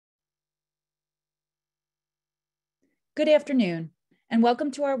Good afternoon, and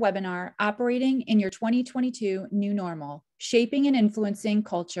welcome to our webinar, Operating in Your 2022 New Normal, Shaping and Influencing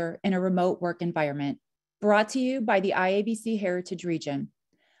Culture in a Remote Work Environment, brought to you by the IABC Heritage Region.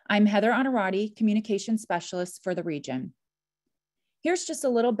 I'm Heather Onorati, Communications Specialist for the region. Here's just a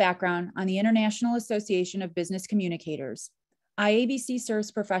little background on the International Association of Business Communicators. IABC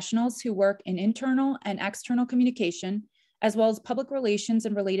serves professionals who work in internal and external communication, as well as public relations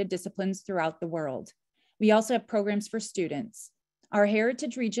and related disciplines throughout the world. We also have programs for students. Our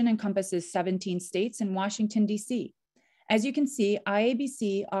heritage region encompasses 17 states and Washington, D.C. As you can see,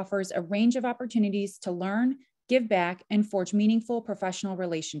 IABC offers a range of opportunities to learn, give back, and forge meaningful professional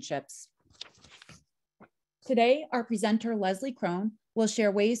relationships. Today, our presenter, Leslie Krohn, will share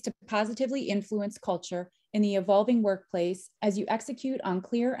ways to positively influence culture in the evolving workplace as you execute on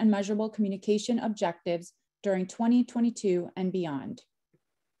clear and measurable communication objectives during 2022 and beyond.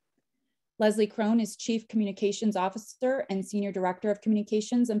 Leslie Krohn is Chief Communications Officer and Senior Director of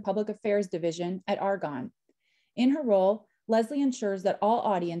Communications and Public Affairs Division at Argonne. In her role, Leslie ensures that all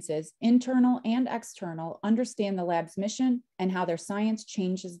audiences, internal and external, understand the lab's mission and how their science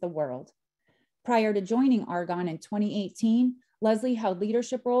changes the world. Prior to joining Argonne in 2018, Leslie held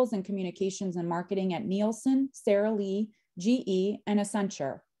leadership roles in communications and marketing at Nielsen, Sara Lee, GE, and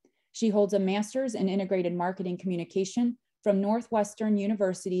Accenture. She holds a master's in integrated marketing communication from Northwestern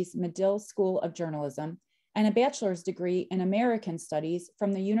University's Medill School of Journalism and a bachelor's degree in American Studies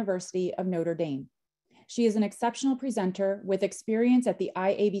from the University of Notre Dame. She is an exceptional presenter with experience at the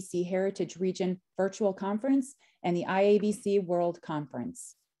IABC Heritage Region Virtual Conference and the IABC World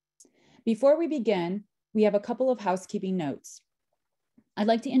Conference. Before we begin, we have a couple of housekeeping notes. I'd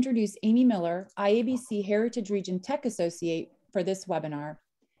like to introduce Amy Miller, IABC Heritage Region Tech Associate, for this webinar.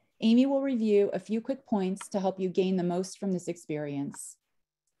 Amy will review a few quick points to help you gain the most from this experience.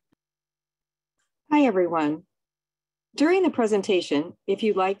 Hi, everyone. During the presentation, if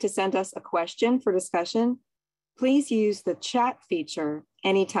you'd like to send us a question for discussion, please use the chat feature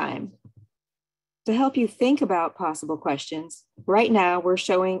anytime. To help you think about possible questions, right now we're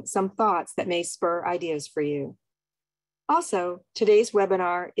showing some thoughts that may spur ideas for you. Also, today's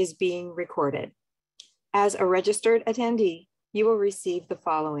webinar is being recorded. As a registered attendee, you will receive the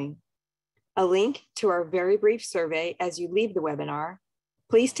following: a link to our very brief survey as you leave the webinar.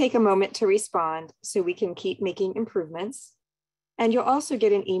 Please take a moment to respond so we can keep making improvements. And you'll also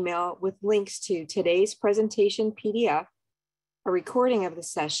get an email with links to today's presentation PDF, a recording of the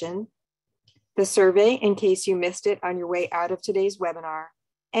session, the survey in case you missed it on your way out of today's webinar,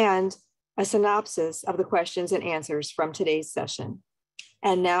 and a synopsis of the questions and answers from today's session.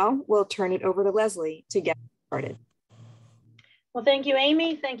 And now we'll turn it over to Leslie to get started. Well, thank you,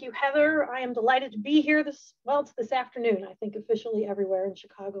 Amy. Thank you, Heather. I am delighted to be here it's this afternoon, I think officially everywhere in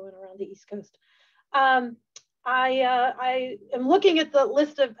Chicago and around the East Coast. I am looking at the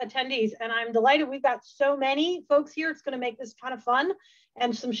list of attendees and I'm delighted we've got so many folks here. It's going to make this kind of fun,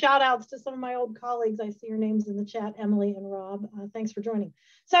 and some shout outs to some of my old colleagues. I see your names in the chat, Emily and Rob. Thanks for joining.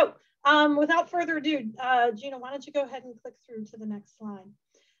 So without further ado, Gina, why don't you go ahead and click through to the next slide.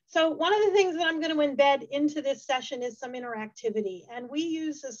 So one of the things that I'm going to embed into this session is some interactivity. And we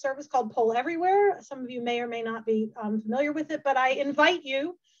use a service called Poll Everywhere. Some of you may or may not be familiar with it, but I invite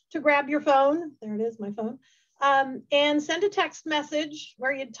you to grab your phone. There it is, my phone. And send a text message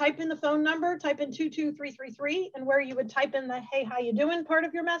where you'd type in the phone number, type in 22333, and where you would type in the hey, how you doing part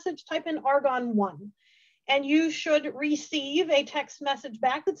of your message, type in Argonne 1. And you should receive a text message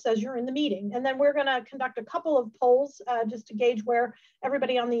back that says you're in the meeting. And then we're going to conduct a couple of polls just to gauge where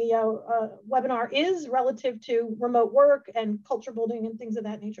everybody on the webinar is relative to remote work and culture building and things of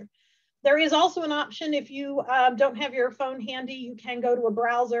that nature. There is also an option if you don't have your phone handy, you can go to a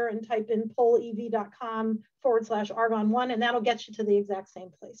browser and type in pollev.com/Argonne1, and that'll get you to the exact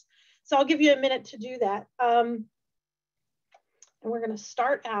same place. So I'll give you a minute to do that. And we're going to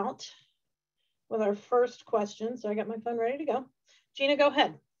start out with our first question. So I got my phone ready to go. Gina, go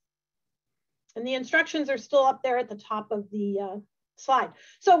ahead. And the instructions are still up there at the top of the slide.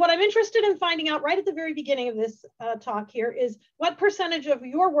 So what I'm interested in finding out right at the very beginning of this talk here is what percentage of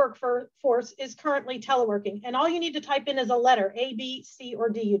your workforce is currently teleworking? And all you need to type in is a letter, A, B, C, or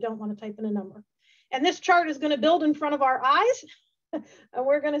D. You don't want to type in a number. And this chart is going to build in front of our eyes. And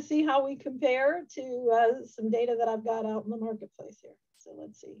we're going to see how we compare to some data that I've got out in the marketplace here. So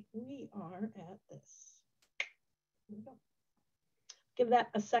let's see, we are at this. Here we go. Give that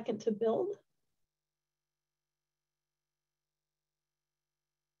a second to build.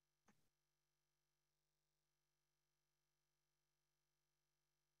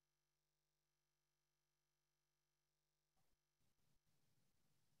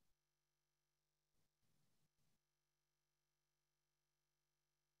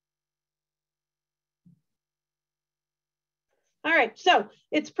 All right, so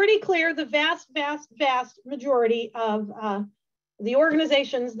it's pretty clear the vast majority of the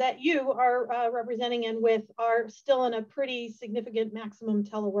organizations that you are representing and with are still in a pretty significant maximum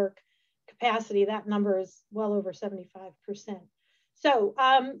telework capacity. That number is well over 75%. So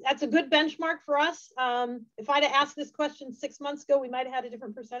that's a good benchmark for us. If I'd have asked this question 6 months ago, we might have had a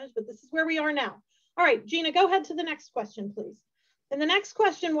different percentage, but this is where we are now. All right, Gina, go ahead to the next question, please. And the next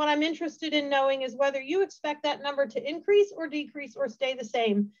question, what I'm interested in knowing is whether you expect that number to increase or decrease or stay the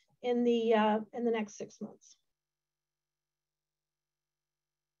same in the next 6 months.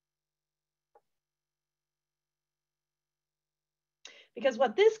 Because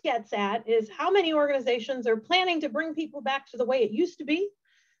what this gets at is how many organizations are planning to bring people back to the way it used to be.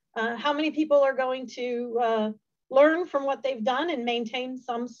 How many people are going to learn from what they've done and maintain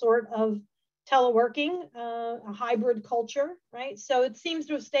some sort of teleworking, a hybrid culture, right? So it seems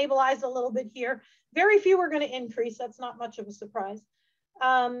to have stabilized a little bit here. Very few are going to increase. That's not much of a surprise.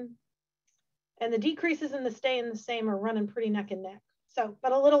 And the decreases in the staying the same are running pretty neck and neck. So,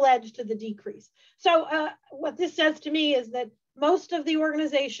 but a little edge to the decrease. So what this says to me is that most of the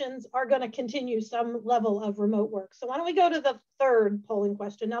organizations are going to continue some level of remote work. So why don't we go to the third polling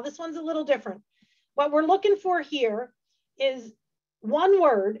question? Now this one's a little different. What we're looking for here is one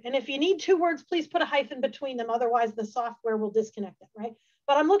word, and if you need 2 words, please put a hyphen between them, otherwise the software will disconnect it, right?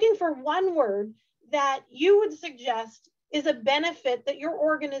 But I'm looking for one word that you would suggest is a benefit that your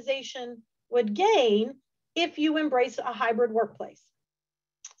organization would gain if you embrace a hybrid workplace.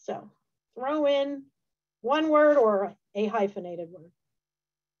 So throw in one word or a hyphenated word.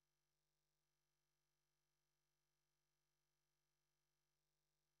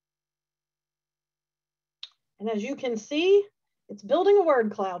 And as you can see, it's building a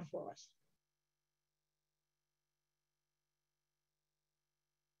word cloud for us.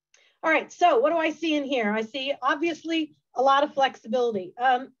 All right, so what do I see in here? I see obviously a lot of flexibility.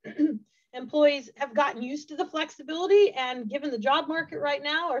 Employees have gotten used to the flexibility and given the job market right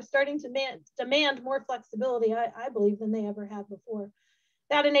now are starting to demand more flexibility, I believe, than they ever have before.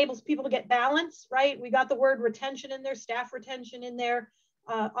 That enables people to get balance, right? We got the word retention in there, staff retention in there,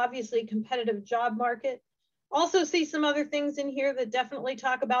 obviously competitive job market. Also see some other things in here that definitely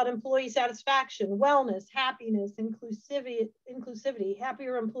talk about employee satisfaction, wellness, happiness, inclusivity,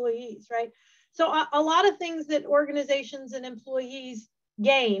 happier employees, right? So a lot of things that organizations and employees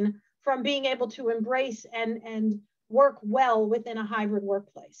gain from being able to embrace and work well within a hybrid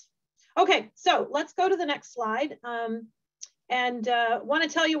workplace. Okay, so let's go to the next slide. And want to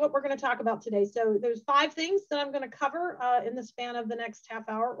tell you what we're going to talk about today. So there's 5 things that I'm going to cover in the span of the next half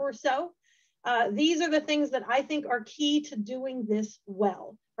hour or so. These are the things that I think are key to doing this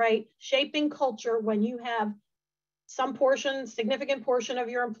well, right? Shaping culture when you have some portion, significant portion of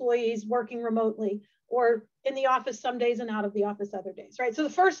your employees working remotely or in the office some days and out of the office other days, right? So the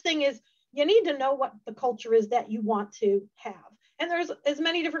first thing is you need to know what the culture is that you want to have. And there's as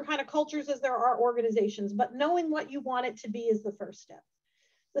many different kind of cultures as there are organizations, but knowing what you want it to be is the first step.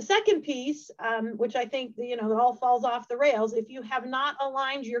 The second piece, which I think, it all falls off the rails, if you have not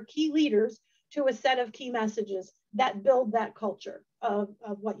aligned your key leaders to a set of key messages that build that culture of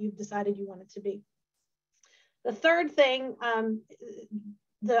what you've decided you want it to be. The third thing,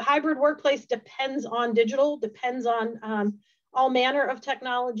 the hybrid workplace depends on digital, depends on all manner of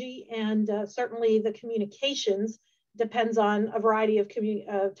technology, and certainly the communications depends on a variety of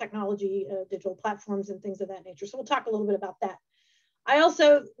technology, digital platforms and things of that nature. So we'll talk a little bit about that. I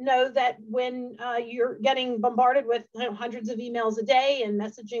also know that when you're getting bombarded with hundreds of emails a day and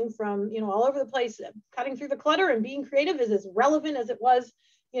messaging from all over the place, cutting through the clutter and being creative is as relevant as it was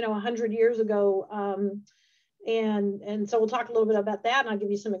 100 years ago. And so we'll talk a little bit about that, and I'll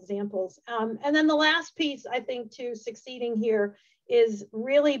give you some examples. And then the last piece, I think, to succeeding here is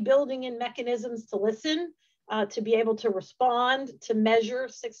really building in mechanisms to listen, to be able to respond, to measure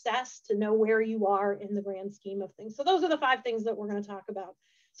success, to know where you are in the grand scheme of things. So those are the 5 things that we're going to talk about.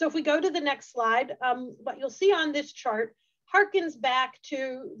 So if we go to the next slide, what you'll see on this chart harkens back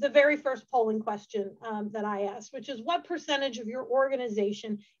to the very first polling question that I asked, which is what percentage of your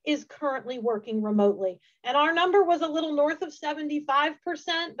organization is currently working remotely? And our number was a little north of 75%,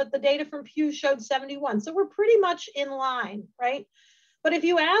 but the data from Pew showed 71. So we're pretty much in line, right? But if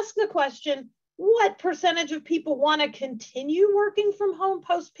you ask the question, what percentage of people want to continue working from home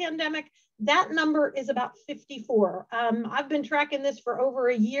post-pandemic? That number is about 54. I've been tracking this for over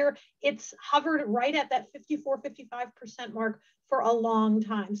a year. It's hovered right at that 54–55% mark for a long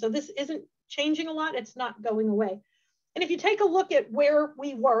time. So this isn't changing a lot. It's not going away. And if you take a look at where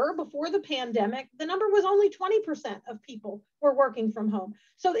we were before the pandemic, the number was only 20% of people were working from home.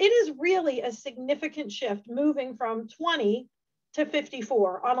 So it is really a significant shift moving from 20 to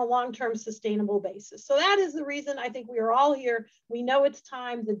 54 on a long-term sustainable basis. So that is the reason I think we are all here. We know it's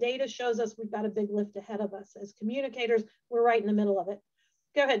time. The data shows us we've got a big lift ahead of us. As communicators, we're right in the middle of it.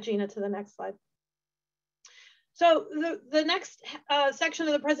 Go ahead, Gina, to the next slide. So the next section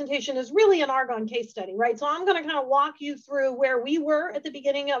of the presentation is really an Argonne case study, right? So I'm going to kind of walk you through where we were at the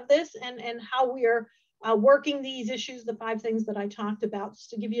beginning of this and how we are working these issues, the 5 things that I talked about, just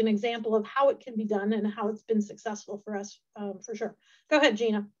to give you an example of how it can be done and how it's been successful for us, for sure. Go ahead,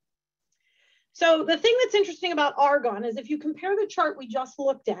 Gina. So the thing that's interesting about Argonne is if you compare the chart we just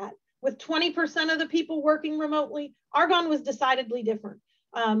looked at with 20% of the people working remotely, Argonne was decidedly different.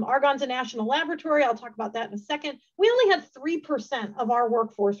 Argonne's a national laboratory. I'll talk about that in a second. We only had 3% of our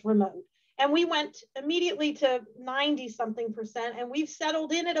workforce remote. And we went immediately to 90-something%, and we've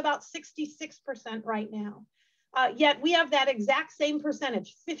settled in at about 66% right now. Yet we have that exact same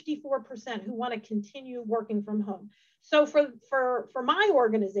percentage, 54%, who want to continue working from home. So for my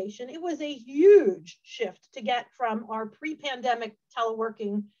organization, it was a huge shift to get from our pre-pandemic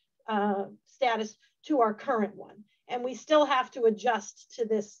teleworking status to our current one. And we still have to adjust to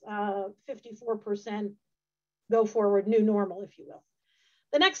this 54% go forward new normal, if you will.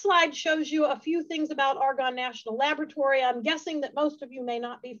 The next slide shows you a few things about Argonne National Laboratory. I'm guessing that most of you may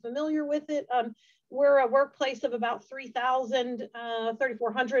not be familiar with it. We're a workplace of about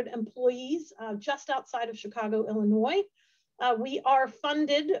 3,400 employees just outside of Chicago, Illinois. We are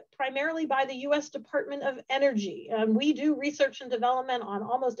funded primarily by the U.S. Department of Energy. We do research and development on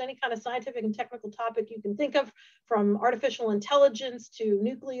almost any kind of scientific and technical topic you can think of, from artificial intelligence to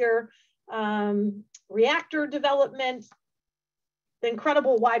nuclear reactor development, the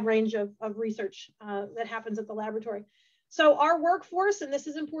incredible wide range of research that happens at the laboratory. So our workforce, and this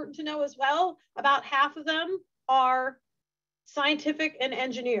is important to know as well, about half of them are scientific and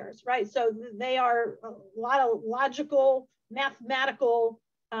engineers, right? So they are a lot of logical, mathematical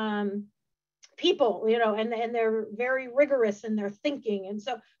people, you know, and they're very rigorous in their thinking. And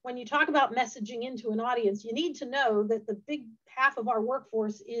so when you talk about messaging into an audience, you need to know that the big half of our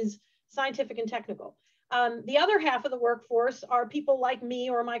workforce is scientific and technical. The other half of the workforce are people like me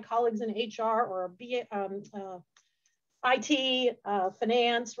or my colleagues in HR or IT,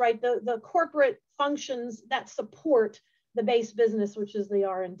 finance, right? The corporate functions that support the base business, which is the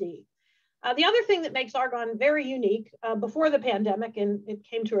R&D. The other thing that makes Argonne very unique before the pandemic, and it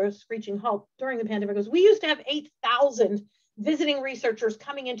came to a screeching halt during the pandemic, was we used to have 8,000 visiting researchers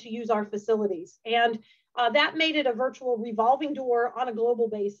coming in to use our facilities. And that made it a virtual revolving door on a global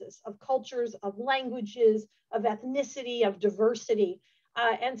basis of cultures, of languages, of ethnicity, of diversity.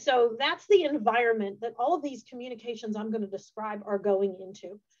 And so that's the environment that all of these communications I'm going to describe are going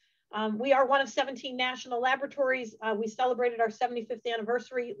into. We are one of 17 national laboratories. We celebrated our 75th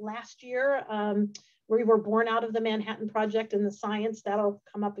anniversary last year. We were born out of the Manhattan Project and the science. That'll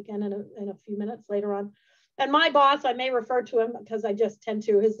come up again in a few minutes later on. And my boss, I may refer to him because I just tend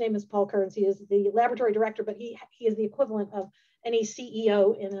to, his name is Paul Kearns. He is the laboratory director, but he is the equivalent of any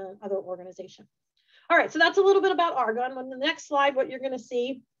CEO in another organization. All right, so that's a little bit about Argonne. On the next slide, what you're going to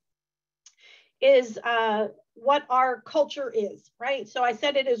see is what our culture is, right? So I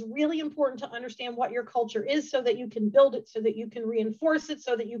said it is really important to understand what your culture is so that you can build it, so that you can reinforce it,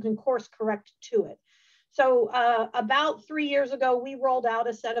 so that you can course correct to it. So about 3 years ago, we rolled out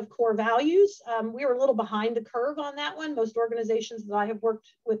a set of core values. We were a little behind the curve on that one. Most organizations that I have worked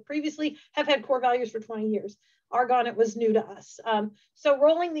with previously have had core values for 20 years. Argonne, it was new to us. So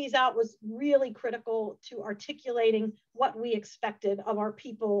rolling these out was really critical to articulating what we expected of our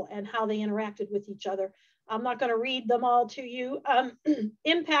people and how they interacted with each other. I'm not going to read them all to you.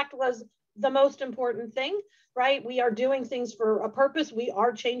 Impact was the most important thing, right? We are doing things for a purpose. We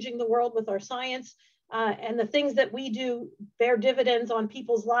are changing the world with our science. And the things that we do bear dividends on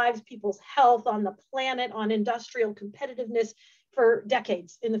people's lives, people's health, on the planet, on industrial competitiveness for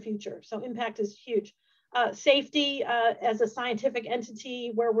decades in the future. So impact is huge. Safety as a scientific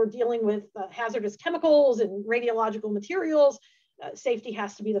entity where we're dealing with hazardous chemicals and radiological materials, safety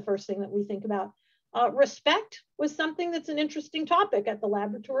has to be the first thing that we think about. Respect was something that's an interesting topic at the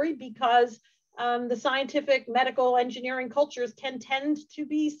laboratory because the scientific, medical, engineering cultures can tend to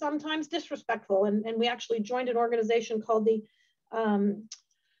be sometimes disrespectful. And we actually joined an organization called the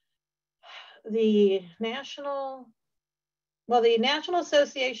National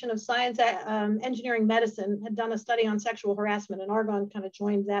Association of Science, Engineering, Medicine had done a study on sexual harassment, and Argonne kind of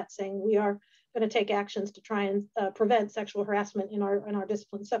joined that, saying we are going to take actions to try and prevent sexual harassment in our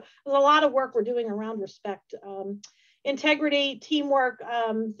discipline. So there's a lot of work we're doing around respect. Integrity, teamwork,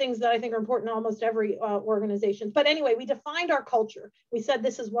 things that I think are important in almost every organization. But anyway, we defined our culture. We said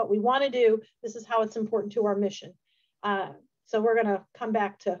this is what we want to do. This is how it's important to our mission. So we're going to come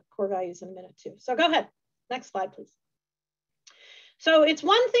back to core values in a minute too. So go ahead. Next slide, please. So it's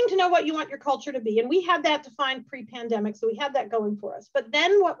one thing to know what you want your culture to be. And we had that defined pre-pandemic. So we had that going for us. But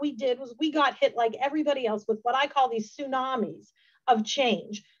then what we did was we got hit like everybody else with what I call these tsunamis of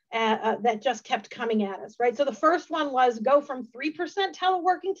change that just kept coming at us, right? So the first one was go from 3%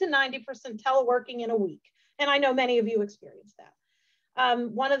 teleworking to 90% teleworking in a week. And I know many of you experienced that.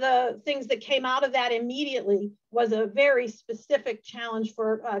 One of the things that came out of that immediately was a very specific challenge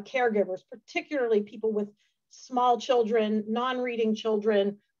for caregivers, particularly people with small children, non-reading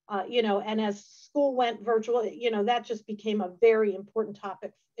children, and as school went virtual, that just became a very important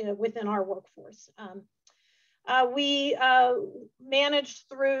topic within our workforce. We managed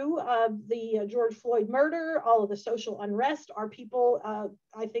through the George Floyd murder, all of the social unrest. Our people,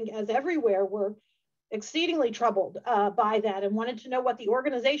 I think as everywhere, were exceedingly troubled by that and wanted to know what the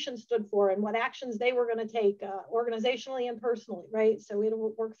organization stood for and what actions they were going to take organizationally and personally, right? So we had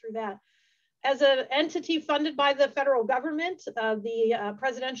to work through that. As an entity funded by the federal government, the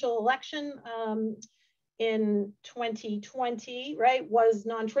presidential election in 2020, right, was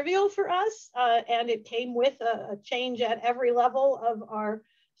non-trivial for us, and it came with a change at every level of our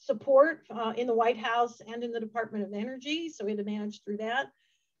support in the White House and in the Department of Energy, so we had to manage through that.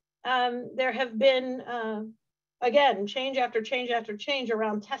 There have been, again, change after change after change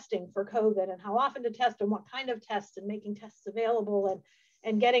around testing for COVID and how often to test and what kind of tests and making tests available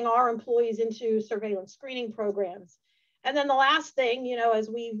and getting our employees into surveillance screening programs. And then the last thing, as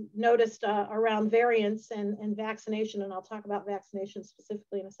we've noticed around variants and vaccination, and I'll talk about vaccination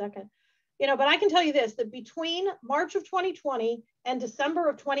specifically in a second, but I can tell you this, that between March of 2020 and December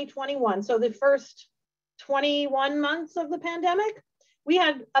of 2021, so the first 21 months of the pandemic, we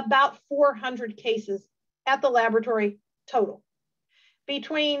had about 400 cases at the laboratory total.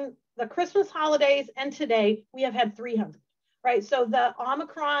 Between the Christmas holidays and today, we have had 300. Right, so the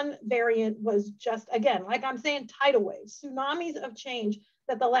Omicron variant was just, again, like I'm saying, tidal waves, tsunamis of change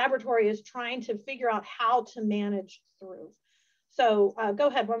that the laboratory is trying to figure out how to manage through. So go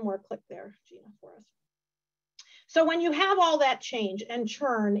ahead, one more click there, Gina, for us. So when you have all that change and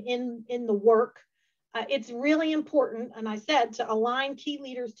churn in the work, it's really important, and I said, to align key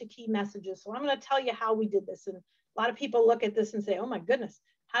leaders to key messages. So I'm going to tell you how we did this. And a lot of people look at this and say, oh my goodness,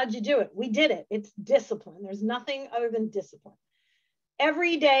 how did you do it? We did it. It's discipline. There's nothing other than discipline.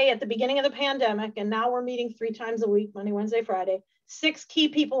 Every day at the beginning of the pandemic, and now we're meeting 3 times a week, Monday, Wednesday, Friday, 6 key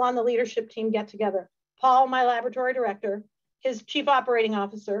people on the leadership team get together. Paul, my laboratory director, his chief operating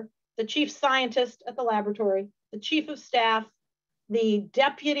officer, the chief scientist at the laboratory, the chief of staff, the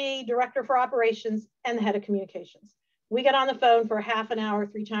deputy director for operations, and the head of communications. We get on the phone for half an hour,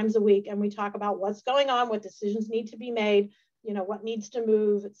 3 times a week, and we talk about what's going on, what decisions need to be made, what needs to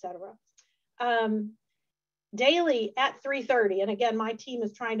move, et cetera. Daily at 3:30, and again, my team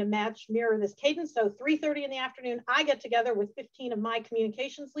is trying to mirror this cadence. So 3:30 in the afternoon, I get together with 15 of my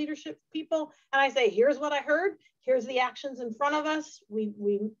communications leadership people, and I say, here's what I heard, here's the actions in front of us. We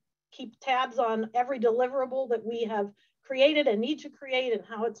keep tabs on every deliverable that we have created and need to create and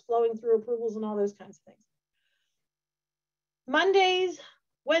how it's flowing through approvals and all those kinds of things. Mondays,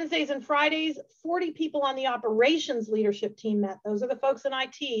 Wednesdays, and Fridays, 40 people on the operations leadership team met. Those are the folks in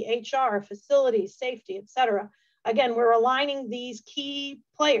IT, HR, facilities, safety, et cetera. Again, we're aligning these key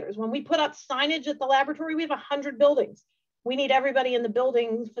players. When we put up signage at the laboratory, we have 100 buildings. We need everybody in the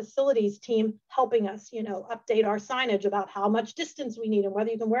building facilities team helping us, update our signage about how much distance we need and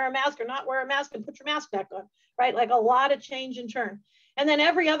whether you can wear a mask or not wear a mask and put your mask back on, right? Like a lot of change and churn. And then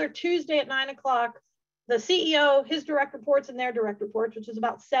every other Tuesday at 9 o'clock, the CEO, his direct reports and their direct reports, which is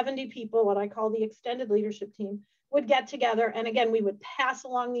about 70 people, what I call the extended leadership team, would get together. And again, we would pass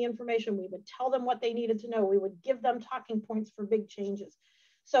along the information. We would tell them what they needed to know. We would give them talking points for big changes.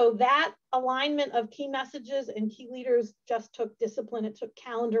 So that alignment of key messages and key leaders just took discipline. It took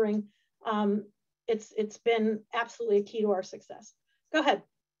calendaring. It's been absolutely a key to our success. Go ahead.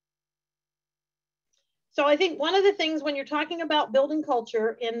 So I think one of the things when you're talking about building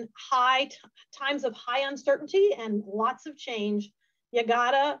culture in times of high uncertainty and lots of change, you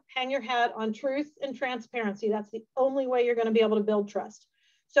gotta hang your hat on truth and transparency. That's the only way you're gonna be able to build trust.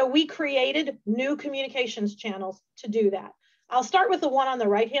 So we created new communications channels to do that. I'll start with the one on the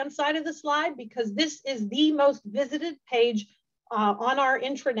right-hand side of the slide because this is the most visited page on our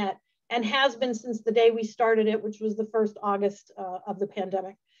intranet and has been since the day we started it, which was the 1st August of the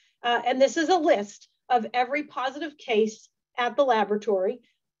pandemic. And this is a list of every positive case at the laboratory.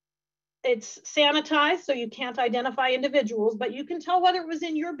 It's sanitized, so you can't identify individuals, but you can tell whether it was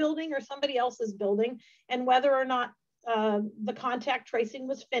in your building or somebody else's building and whether or not the contact tracing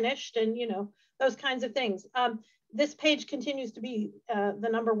was finished and those kinds of things. This page continues to be the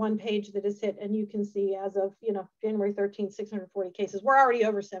 #1 page that is hit, and you can see as of January 13th, 640 cases. We're already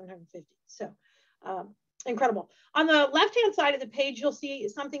over 750, so incredible. On the left-hand side of the page, you'll see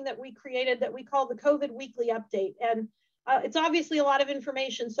something that we created that we call the COVID Weekly Update, and it's obviously a lot of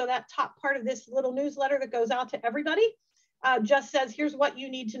information. So that top part of this little newsletter that goes out to everybody just says, here's what you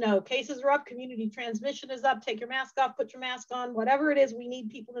need to know. Cases are up, community transmission is up, take your mask off, put your mask on, whatever it is, we need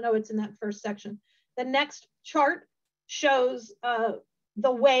people to know. It's in that first section. The next chart shows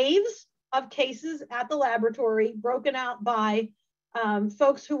the waves of cases at the laboratory broken out by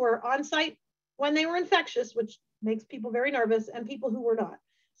folks who were on site when they were infectious, which makes people very nervous, and people who were not.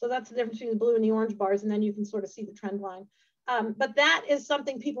 So that's the difference between the blue and the orange bars, and then you can sort of see the trend line. But that is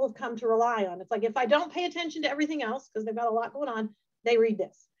something people have come to rely on. It's like, if I don't pay attention to everything else, because they've got a lot going on, they read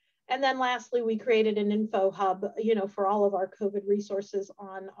this. And then lastly, we created an info hub, for all of our COVID resources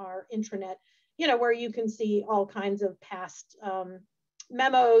on our intranet, where you can see all kinds of past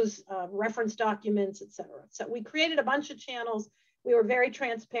memos, reference documents, et cetera. So we created a bunch of channels. We were very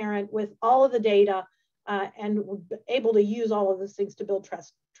transparent with all of the data and were able to use all of those things to build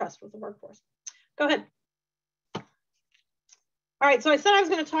trust with the workforce. Go ahead. All right, so I said I was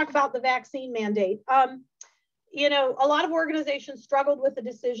going to talk about the vaccine mandate. A lot of organizations struggled with the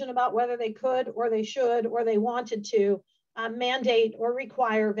decision about whether they could or they should or they wanted to mandate or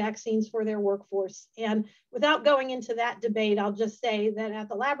require vaccines for their workforce. And without going into that debate, I'll just say that at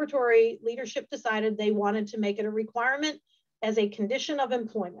the laboratory, leadership decided they wanted to make it a requirement as a condition of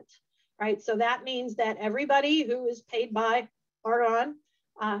employment, right? So that means that everybody who is paid by Argonne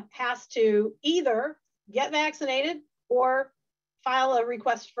has to either get vaccinated or file a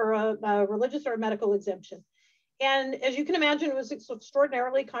request for a religious or a medical exemption. And as you can imagine, it was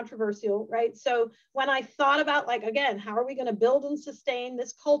extraordinarily controversial, right? So when I thought about, like, again, how are we going to build and sustain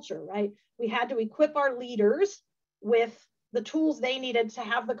this culture, right? We had to equip our leaders with the tools they needed to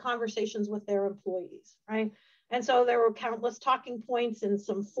have the conversations with their employees, right? And so there were countless talking points and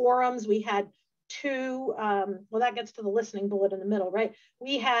some forums. We had two, well, that gets to the listening bullet in the middle, right?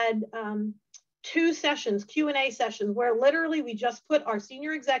 We had 2 sessions, Q&A sessions, where literally we just put our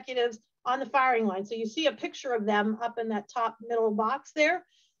senior executives on the firing line. So you see a picture of them up in that top middle box there.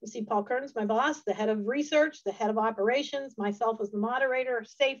 You see Paul Kearns, my boss, the head of research, the head of operations, myself as the moderator,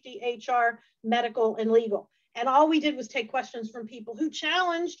 safety, HR, medical, and legal. And all we did was take questions from people who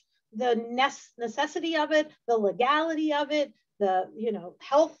challenged the necessity of it, the legality of it, the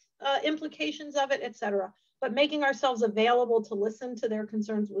health implications of it, et cetera. But making ourselves available to listen to their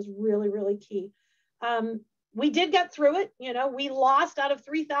concerns was really, really key. We did get through it. We lost, out of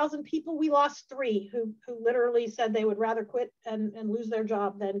 3,000 people, we lost 3 who literally said they would rather quit and lose their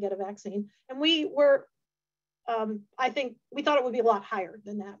job than get a vaccine. And we were, I think, we thought it would be a lot higher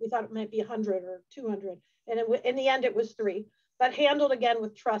than that. We thought it might be 100 or 200. And in the end, it was 3, but handled again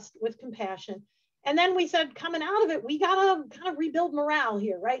with trust, with compassion. And then we said, coming out of it, we got to kind of rebuild morale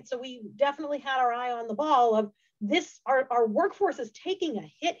here, right? So we definitely had our eye on the ball of this, our workforce is taking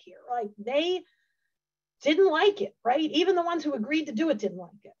a hit here. Like, they didn't like it, right? Even the ones who agreed to do it didn't like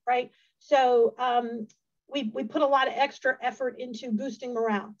it, right? So we put a lot of extra effort into boosting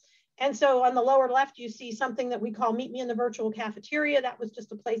morale. And so on the lower left, you see something that we call Meet Me in the Virtual Cafeteria. That was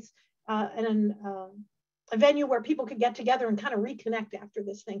just a place and a venue where people could get together and kind of reconnect after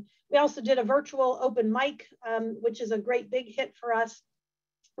this thing. We also did a virtual open mic, which is a great big hit for us.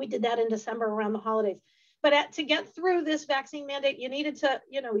 We did that in December around the holidays. But to get through this vaccine mandate, you needed to,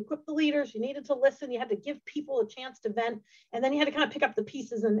 equip the leaders, you needed to listen, you had to give people a chance to vent, and then you had to kind of pick up the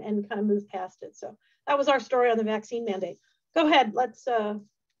pieces and kind of move past it. So that was our story on the vaccine mandate. Go ahead, let's,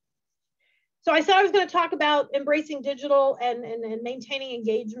 so I said I was going to talk about embracing digital and maintaining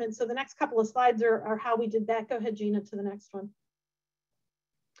engagement. So the next couple of slides are how we did that. Go ahead, Gina, to the next one.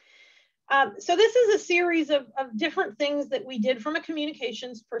 So this is a series of different things that we did from a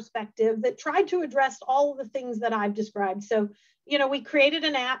communications perspective that tried to address all of the things that I've described. So, we created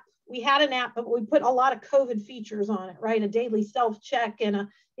an app. We had an app, but we put a lot of COVID features on it, right? A daily self-check and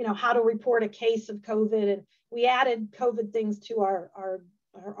a, how to report a case of COVID. And we added COVID things to our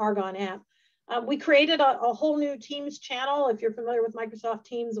Argonne app. We created a whole new Teams channel. If you're familiar with Microsoft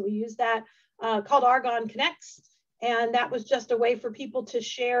Teams, we use that, called Argonne Connects. And that was just a way for people to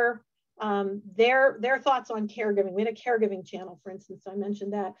share their thoughts on caregiving. We had a caregiving channel, for instance, I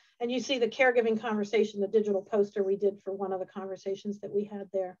mentioned that. And you see the caregiving conversation, the digital poster we did for one of the conversations that we had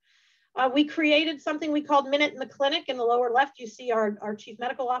there. We created something we called Minute in the Clinic. In the lower left, you see our chief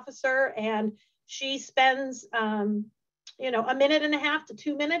medical officer, and she spends, a minute and a half to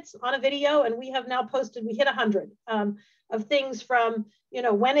 2 minutes on a video, and we have now posted, we hit 100 of things from,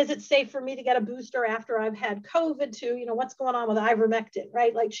 when is it safe for me to get a booster after I've had COVID to, what's going on with ivermectin,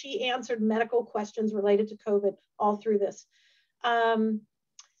 right? Like she answered medical questions related to COVID all through this. The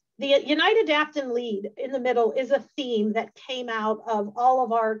Unite, Adapt, and Lead in the middle is a theme that came out of all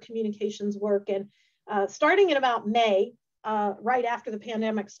of our communications work. And starting in about May, right after the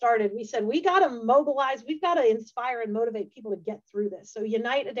pandemic started, we said, we got to mobilize, we've got to inspire and motivate people to get through this. So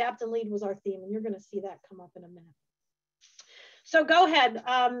Unite, Adapt, and Lead was our theme, and you're going to see that come up in a minute. So go ahead.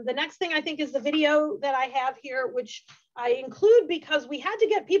 The next thing I think is the video that I have here, which I include because we had to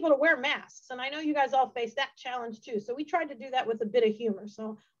get people to wear masks. And I know you guys all face that challenge too. So we tried to do that with a bit of humor.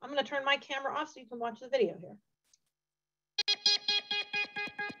 So I'm going to turn my camera off so you can watch the video here.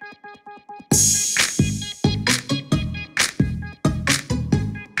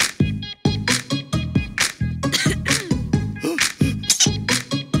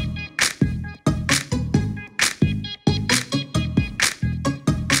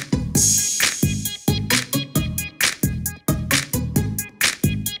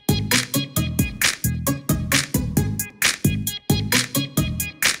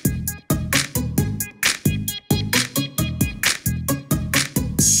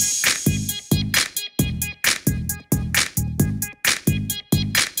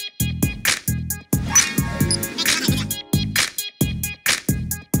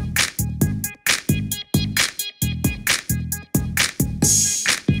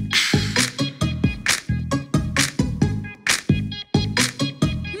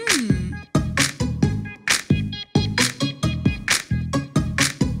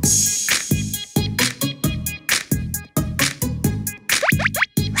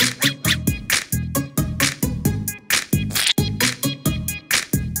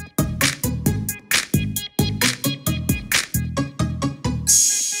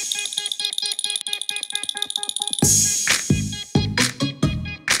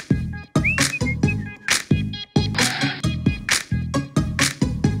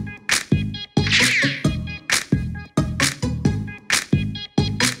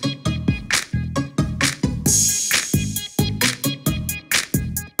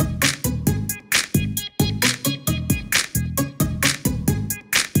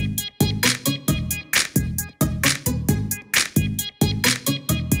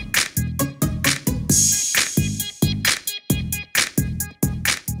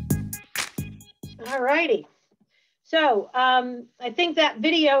 Alrighty. So I think that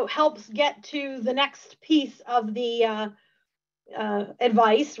video helps get to the next piece of the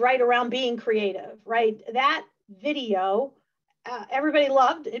advice, right, around being creative, right? That video, everybody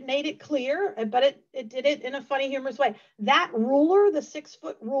loved. It made it clear, but it did it in a funny, humorous way. That ruler, the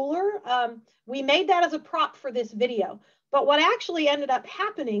 6-foot ruler, we made that as a prop for this video. But what actually ended up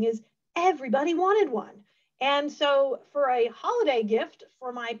happening is everybody wanted one. And so for a holiday gift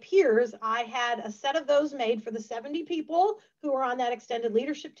for my peers, I had a set of those made for the 70 people who were on that extended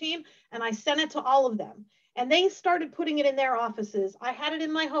leadership team, and I sent it to all of them. And they started putting it in their offices. I had it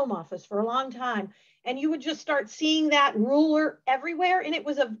in my home office for a long time. And you would just start seeing that ruler everywhere. And it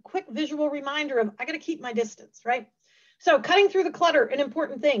was a quick visual reminder of, I got to keep my distance, right? So cutting through the clutter, an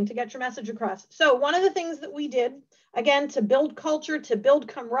important thing to get your message across. So one of the things that we did, again, to build culture, to build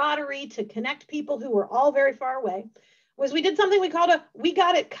camaraderie, to connect people who were all very far away, was we did something we called a We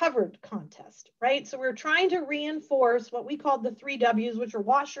Got It Covered contest, right? So we were trying to reinforce what we called the 3 W's, which are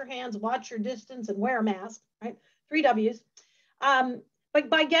wash your hands, watch your distance, and wear a mask, right? 3 W's. But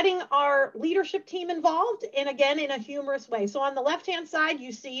by getting our leadership team involved, and again, in a humorous way. So on the left-hand side,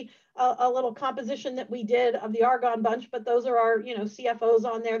 you see a little composition that we did of the Argonne bunch, but those are our, CFOs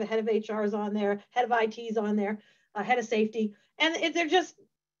on there, the head of HR is on there, head of IT is on there, head of safety. And they're just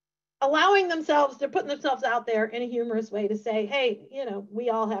allowing themselves, they're putting themselves out there in a humorous way to say, hey, we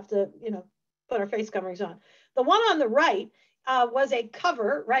all have to, put our face coverings on. The one on the right was a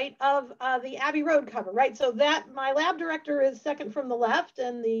cover, right, of the Abbey Road cover, right? So that my lab director is second from the left,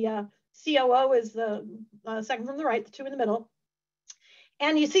 and the COO is the second from the right, the two in the middle.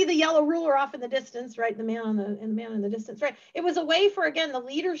 And you see the yellow ruler off in the distance, right? The man in the distance, right? It was a way for, again, the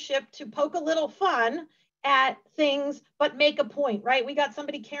leadership to poke a little fun at things, but make a point, right? We got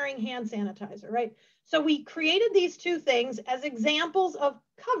somebody carrying hand sanitizer, right? So we created these two things as examples of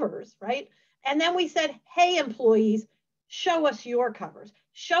covers, right? And then we said, hey, employees, show us your covers.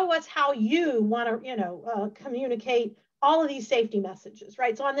 Show us how you want to, communicate all of these safety messages,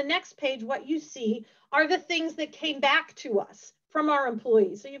 right? So on the next page, what you see are the things that came back to us from our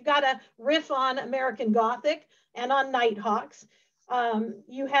employees. So you've got a riff on American Gothic and on Nighthawks.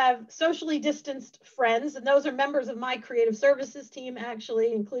 You have socially distanced friends, and those are members of my creative services team,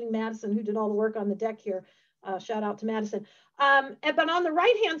 actually, including Madison, who did all the work on the deck here. Shout out to Madison. But on the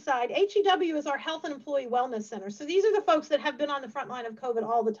right-hand side, HEW is our Health and Employee Wellness Center. So these are the folks that have been on the front line of COVID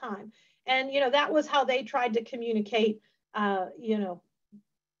all the time. And, that was how they tried to communicate,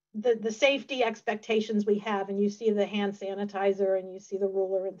 the safety expectations we have. And you see the hand sanitizer and you see the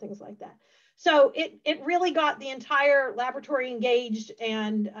ruler and things like that. So it really got the entire laboratory engaged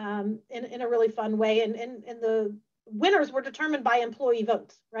and in a really fun way. And the winners were determined by employee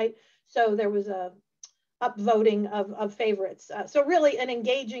votes, right? So there was a upvoting of favorites. So really an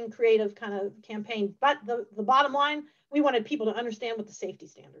engaging, creative kind of campaign. But the bottom line, we wanted people to understand what the safety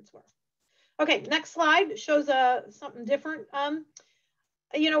standards were. Okay, next slide shows something different.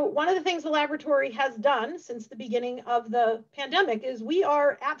 One of the things the laboratory has done since the beginning of the pandemic is we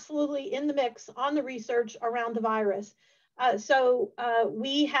are absolutely in the mix on the research around the virus. So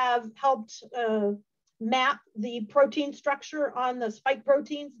we have helped map the protein structure on the spike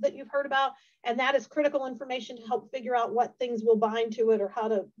proteins that you've heard about. And that is critical information to help figure out what things will bind to it or how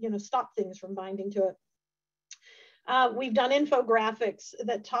to stop things from binding to it. We've done infographics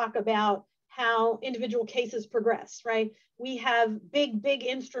that talk about how individual cases progress, right? We have big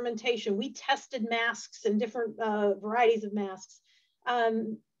instrumentation. We tested masks and different varieties of masks.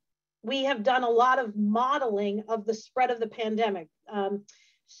 We have done a lot of modeling of the spread of the pandemic.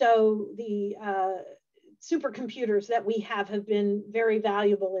 So the supercomputers that we have been very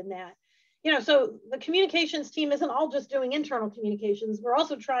valuable in that. So the communications team isn't all just doing internal communications. We're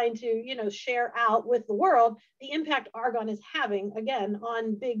also trying to, share out with the world the impact Argonne is having, again,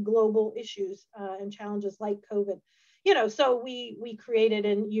 on big global issues and challenges like COVID. So we created,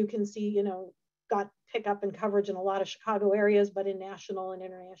 and you can see, got pickup and coverage in a lot of Chicago areas, but in national and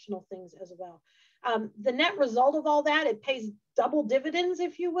international things as well. The net result of all that, it pays double dividends,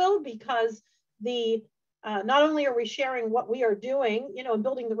 if you will, because not only are we sharing what we are doing, and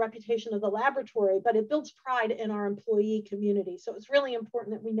building the reputation of the laboratory, but it builds pride in our employee community. So it's really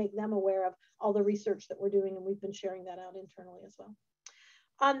important that we make them aware of all the research that we're doing, and we've been sharing that out internally as well.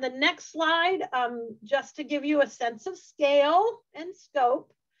 On the next slide, just to give you a sense of scale and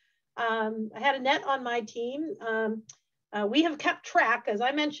scope, I had Annette on my team. We have kept track, as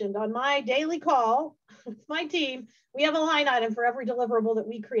I mentioned, on my daily call with my team. We have a line item for every deliverable that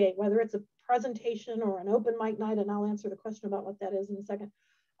we create, whether it's a presentation or an open mic night, and I'll answer the question about what that is in a second,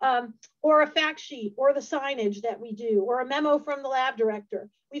 or a fact sheet, or the signage that we do, or a memo from the lab director.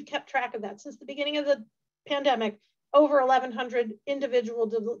 We've kept track of that since the beginning of the pandemic, over 1,100 individual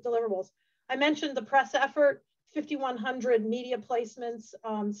deliverables. I mentioned the press effort, 5,100 media placements,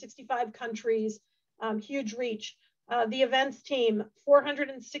 65 countries, huge reach. The events team,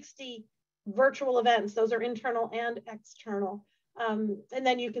 460 virtual events. Those are internal and external. And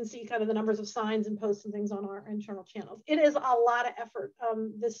then you can see kind of the numbers of signs and posts and things on our internal channels. It is a lot of effort.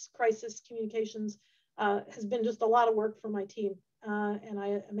 This crisis communications has been just a lot of work for my team. And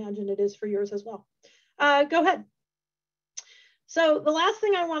I imagine it is for yours as well. Go ahead. So the last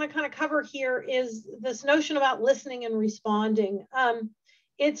thing I want to kind of cover here is this notion about listening and responding.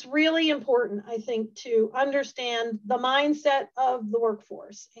 It's really important, I think, to understand the mindset of the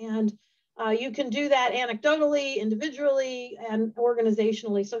workforce. And you can do that anecdotally, individually, and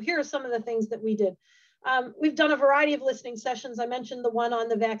organizationally. So here are some of the things that we did. We've done a variety of listening sessions. I mentioned the one on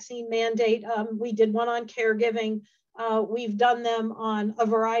the vaccine mandate. We did one on caregiving. We've done them on a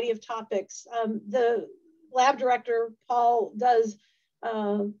variety of topics. The lab director, Paul, does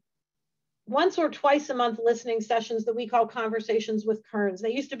once or twice a month listening sessions that we call conversations with Kearns.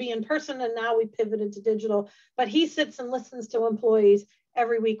 They used to be in person and now we pivoted to digital, but he sits and listens to employees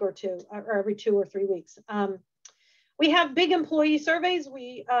every week or two, or every 2 or 3 weeks. We have big employee surveys.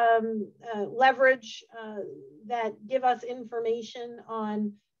 We leverage that give us information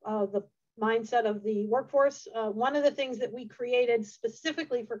on the mindset of the workforce. One of the things that we created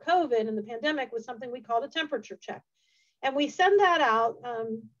specifically for COVID and the pandemic was something we called a temperature check. And we send that out.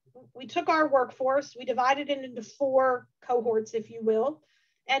 We took our workforce, we divided it into 4 cohorts, if you will.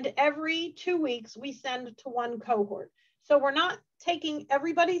 And every 2 weeks, we send to one cohort. So we're not taking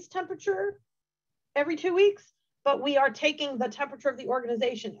everybody's temperature every 2 weeks, but we are taking the temperature of the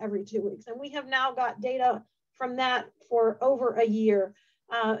organization every 2 weeks. And we have now got data from that for over a year.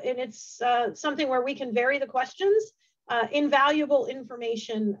 And it's something where we can vary the questions, invaluable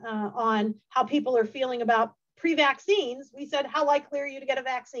information on how people are feeling about pre-vaccines. We said, how likely are you to get a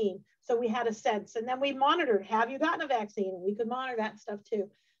vaccine? So we had a sense. And then we monitored, have you gotten a vaccine? And we could monitor that stuff too.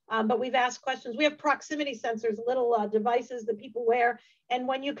 But we've asked questions. We have proximity sensors, little devices that people wear. And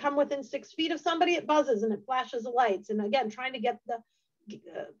when you come within 6 feet of somebody, it buzzes and it flashes the lights. And again, trying to get the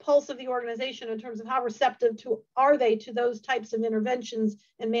pulse of the organization in terms of how receptive are they to those types of interventions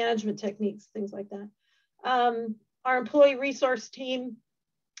and management techniques, things like that. Our employee resource team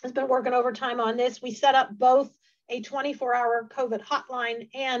has been working overtime on this. We set up both a 24-hour COVID hotline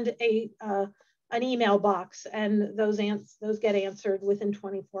and an email box, and those get answered within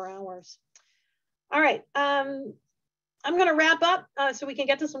 24 hours. All right, I'm going to wrap up so we can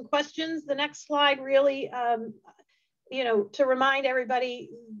get to some questions. The next slide really, to remind everybody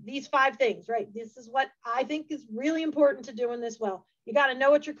these 5 things, right? This is what I think is really important to doing this well. You got to know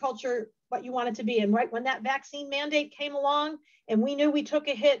what your culture, what you want it to be. And right when that vaccine mandate came along and we knew we took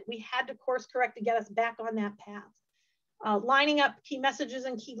a hit, we had to course correct to get us back on that path. Lining up key messages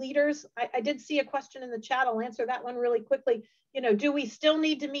and key leaders. I did see a question in the chat. I'll answer that one really quickly. Do we still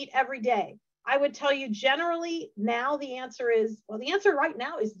need to meet every day? I would tell you generally now the answer is, well, the answer right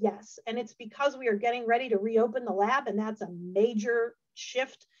now is yes. And it's because we are getting ready to reopen the lab, and that's a major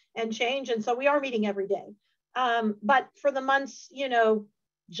shift and change. And so we are meeting every day. But for the months,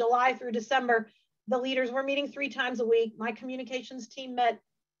 July through December, the leaders were meeting 3 times a week. My communications team met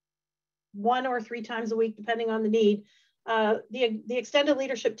 1 or 3 times a week, depending on the need. The extended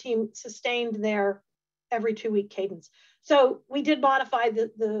leadership team sustained their every 2-week cadence. So we did modify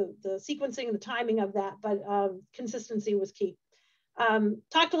the sequencing and the timing of that, but consistency was key.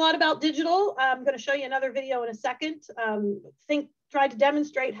 Talked a lot about digital. I'm going to show you another video in a second. Tried to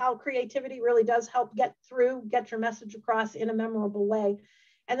demonstrate how creativity really does help get your message across in a memorable way.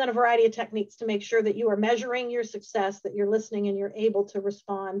 And then a variety of techniques to make sure that you are measuring your success, that you're listening and you're able to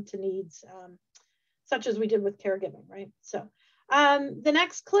respond to needs, such as we did with caregiving, right? So the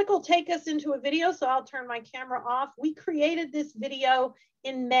next click will take us into a video, so I'll turn my camera off. We created this video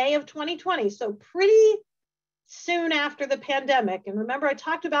in May of 2020, so pretty soon after the pandemic. And remember, I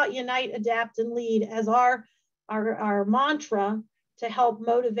talked about Unite, Adapt, and Lead as our mantra to help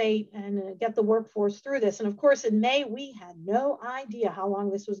motivate and get the workforce through this. And of course, in May, we had no idea how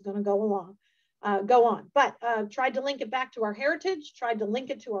long this was going to go on. But tried to link it back to our heritage, tried to link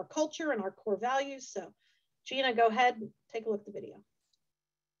it to our culture and our core values. So Gina, go ahead, take a look at the video.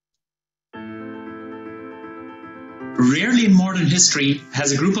 Rarely in modern history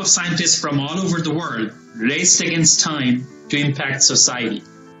has a group of scientists from all over the world raced against time to impact society.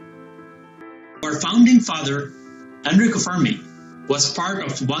 Our founding father, Enrico Fermi, was part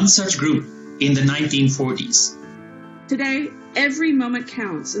of one such group in the 1940s. Today, every moment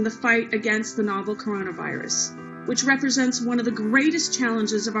counts in the fight against the novel coronavirus, which represents one of the greatest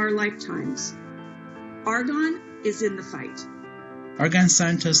challenges of our lifetimes. Argonne is in the fight. Argonne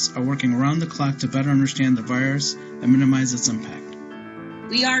scientists are working around the clock to better understand the virus and minimize its impact.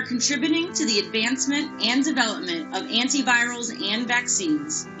 We are contributing to the advancement and development of antivirals and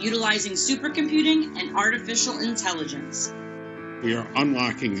vaccines, utilizing supercomputing and artificial intelligence. We are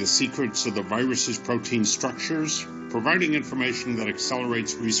unlocking the secrets of the virus's protein structures, providing information that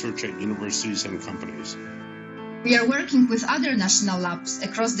accelerates research at universities and companies. We are working with other national labs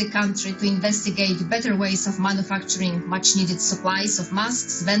across the country to investigate better ways of manufacturing much-needed supplies of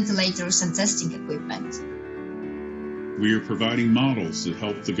masks, ventilators, and testing equipment. We are providing models that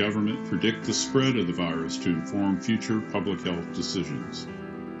help the government predict the spread of the virus to inform future public health decisions.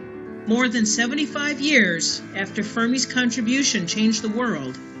 More than 75 years after Fermi's contribution changed the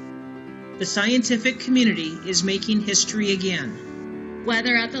world, the scientific community is making history again.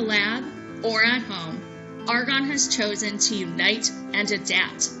 Whether at the lab or at home, Argonne has chosen to unite and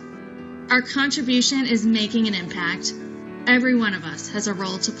adapt. Our contribution is making an impact. Every one of us has a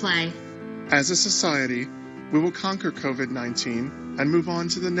role to play. As a society, we will conquer COVID-19 and move on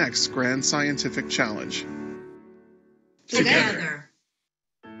to the next grand scientific challenge. Together.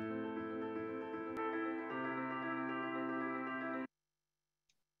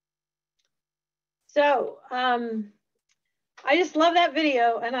 So, I just love that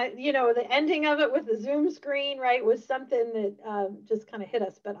video, and the ending of it with the Zoom screen, right, was something that just kind of hit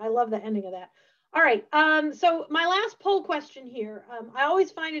us, but I love the ending of that. All right, so my last poll question here, I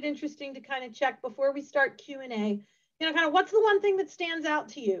always find it interesting to kind of check before we start Q&A, kind of what's the one thing that stands out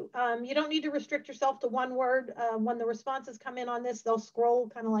to you? You don't need to restrict yourself to one word. When the responses come in on this, they'll scroll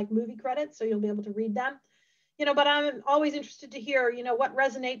kind of like movie credits, so you'll be able to read them. But I'm always interested to hear, what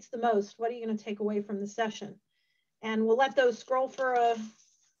resonates the most? What are you going to take away from the session? And we'll let those scroll for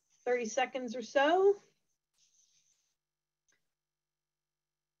 30 seconds or so.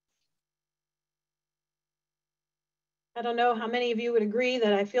 I don't know how many of you would agree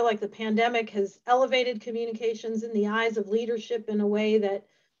that I feel like the pandemic has elevated communications in the eyes of leadership in a way that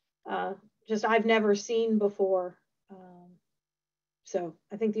just I've never seen before. So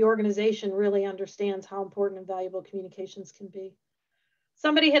I think the organization really understands how important and valuable communications can be.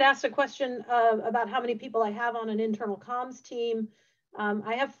 Somebody had asked a question about how many people I have on an internal comms team.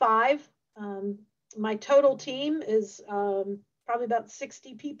 I have 5. My total team is probably about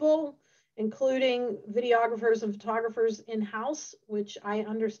 60 people, including videographers and photographers in-house, which I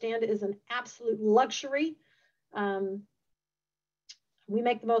understand is an absolute luxury. We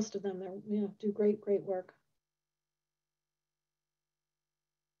make the most of them. They do great work.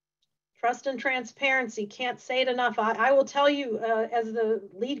 Trust and transparency, can't say it enough. I will tell you, as the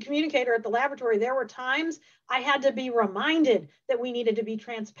lead communicator at the laboratory, there were times I had to be reminded that we needed to be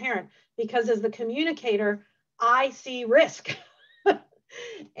transparent, because as the communicator, I see risk.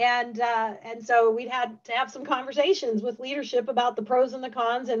 And so we'd had to have some conversations with leadership about the pros and the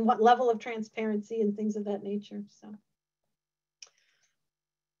cons and what level of transparency and things of that nature. So.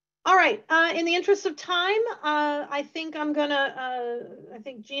 All right, in the interest of time, I think I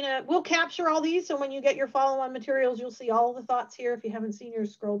think Gina will capture all these. So when you get your follow-on materials, you'll see all the thoughts here. If you haven't seen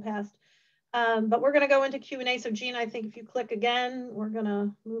yours, scroll past. But we're gonna go into Q&A. So Gina, I think if you click again, we're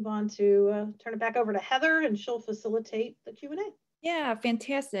gonna move on to turn it back over to Heather, and she'll facilitate the Q&A. Yeah,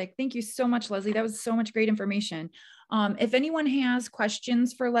 fantastic. Thank you so much, Leslie. That was so much great information. If anyone has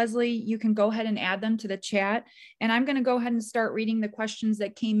questions for Leslie, you can go ahead and add them to the chat. And I'm going to go ahead and start reading the questions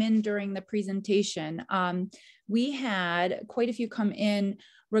that came in during the presentation. We had quite a few come in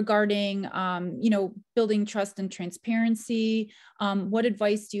regarding, building trust and transparency. What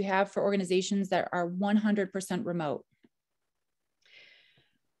advice do you have for organizations that are 100% remote?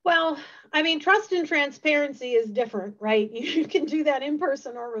 Well, I mean, trust and transparency is different, right? You can do that in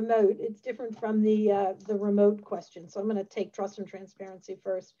person or remote. It's different from the remote question. So I'm going to take trust and transparency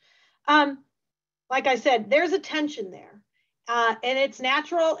first. Like I said, there's a tension there, and it's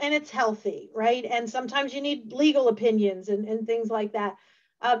natural and it's healthy, right? And sometimes you need legal opinions and things like that.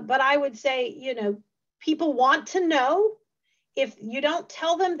 But I would say, people want to know. If you don't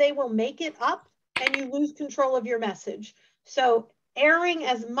tell them, they will make it up and you lose control of your message. So erring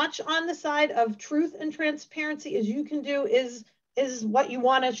as much on the side of truth and transparency as you can do is what you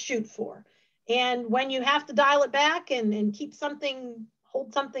want to shoot for. And when you have to dial it back and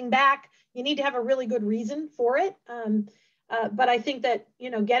hold something back, you need to have a really good reason for it. But I think that,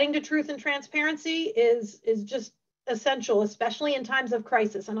 getting to truth and transparency is just essential, especially in times of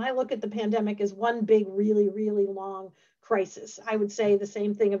crisis. And I look at the pandemic as one big, really, really long crisis. I would say the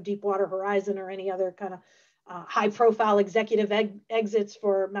same thing of Deepwater Horizon or any other kind of high-profile executive exits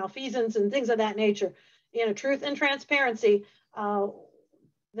for malfeasance and things of that nature. Truth and transparency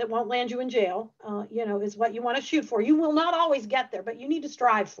that won't land you in jail, is what you want to shoot for. You will not always get there, but you need to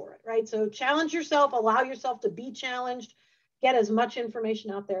strive for it, right? So challenge yourself, allow yourself to be challenged, get as much information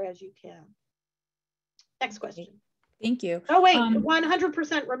out there as you can. Next question. Thank you. Oh, wait,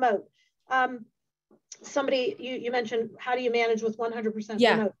 100% remote. Somebody, you mentioned, how do you manage with 100%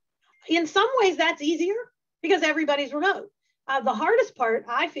 remote? In some ways, that's easier, because everybody's remote. The hardest part,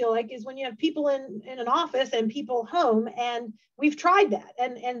 I feel like, is when you have people in an office and people home, and we've tried that.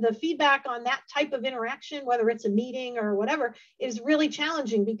 And the feedback on that type of interaction, whether it's a meeting or whatever, is really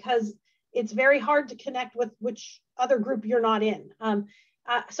challenging, because it's very hard to connect with which other group you're not in.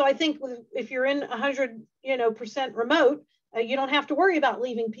 So I think if you're in 100% remote, you don't have to worry about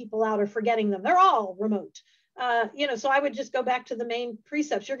leaving people out or forgetting them. They're all remote. So I would just go back to the main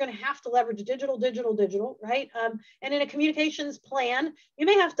precepts. You're going to have to leverage digital, right? And in a communications plan, you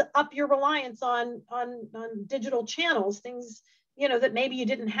may have to up your reliance on digital channels, things, that maybe you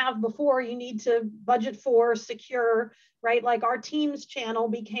didn't have before, you need to budget for, secure, right? Like our Teams channel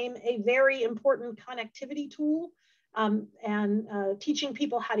became a very important connectivity tool, and teaching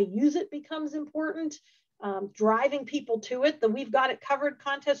people how to use it becomes important. Driving people to it. The We've Got It Covered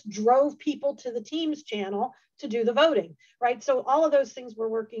contest drove people to the Teams channel to do the voting, right? So all of those things were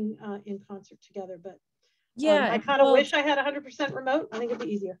working in concert together. But I kind of wish I had 100% remote. I think it'd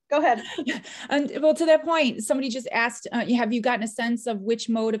be easier. Go ahead. And well, to that point, somebody just asked, have you gotten a sense of which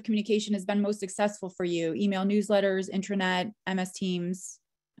mode of communication has been most successful for you? Email, newsletters, intranet, MS Teams?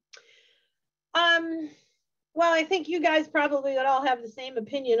 Well, I think you guys probably would all have the same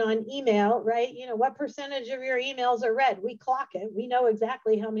opinion on email, right? What percentage of your emails are read? We clock it. We know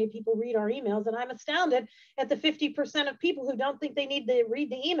exactly how many people read our emails. And I'm astounded at the 50% of people who don't think they need to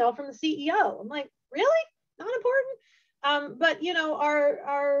read the email from the CEO. I'm like, really? Not important? But,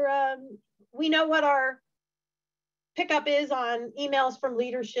 we know what our pickup is on emails from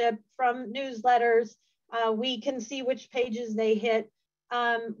leadership, from newsletters. We can see which pages they hit.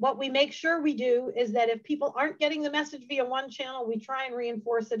 what we make sure we do is that if people aren't getting the message via one channel, we try and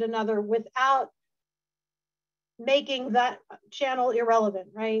reinforce it another without making that channel irrelevant,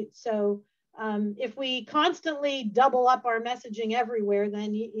 right? So if we constantly double up our messaging everywhere,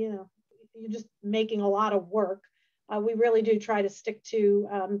 then you're just making a lot of work. We really do try to stick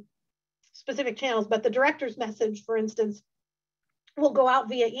to specific channels, but the director's message, for instance, will go out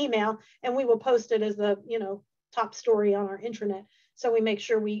via email, and we will post it as the top story on our intranet. So we make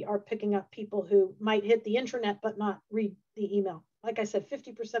sure we are picking up people who might hit the intranet but not read the email. Like I said,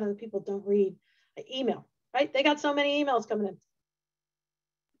 50% of the people don't read email, right? They got so many emails coming in.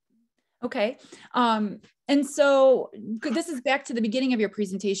 Okay. And so this is back to the beginning of your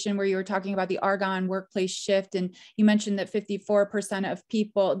presentation where you were talking about the Argonne workplace shift. And you mentioned that 54% of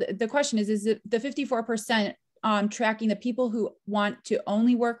people, the question is it the 54% tracking the people who want to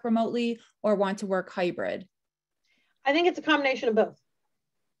only work remotely or want to work hybrid? I think it's a combination of both.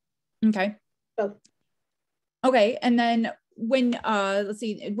 Okay. Both. Okay. And then when, let's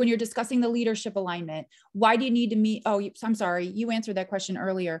see, when you're discussing the leadership alignment, why do you need to meet? Oh, I'm sorry. You answered that question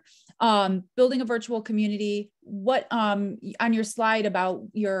earlier. Building a virtual community, what, on your slide about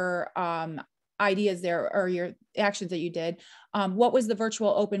your ideas there or your actions that you did, what was the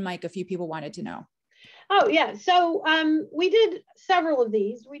virtual open mic? A few people wanted to know. Oh yeah, so we did several of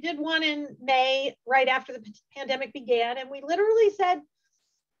these. We did one in May, right after the pandemic began, and we literally said,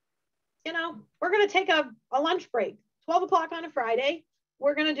 we're gonna take a lunch break, 12 o'clock on a Friday.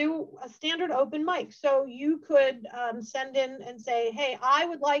 We're gonna do a standard open mic. So you could send in and say, hey, I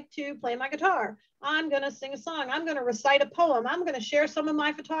would like to play my guitar. I'm gonna sing a song. I'm gonna recite a poem. I'm gonna share some of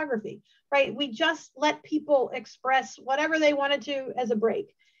my photography, right? We just let people express whatever they wanted to as a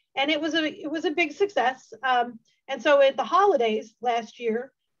break. And it was a big success. And so at the holidays last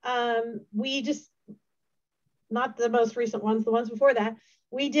year, we just, not the most recent ones, the ones before that,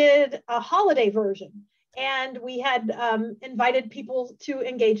 we did a holiday version. And we had invited people to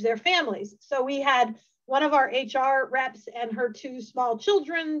engage their families. So we had one of our HR reps and her two small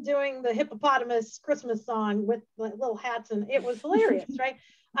children doing the hippopotamus Christmas song with little hats, and it was hilarious, right?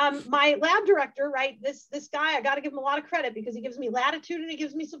 My lab director, right, this guy, I got to give him a lot of credit because he gives me latitude and he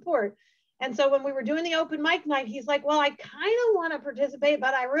gives me support. And so when we were doing the open mic night, he's like, well, I kind of want to participate,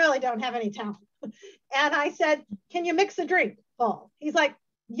 but I really don't have any talent. And I said, can you mix a drink, Paul? He's like,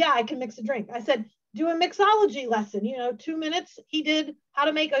 yeah, I can mix a drink. I said, do a mixology lesson, 2 minutes. He did how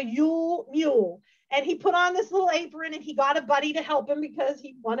to make a Yule mule. And he put on this little apron and he got a buddy to help him because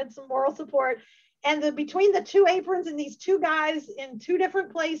he wanted some moral support. And between the two aprons and these two guys in two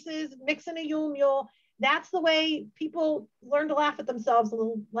different places mixing a Yule mule, that's the way people learn to laugh at themselves. The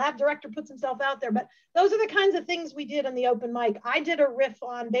little lab director puts himself out there. But those are the kinds of things we did on the open mic. I did a riff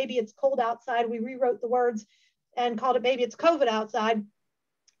on Baby It's Cold Outside. We rewrote the words and called it Baby It's COVID Outside.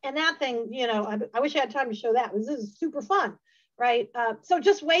 And that thing, I wish I had time to show that. This is super fun, right? So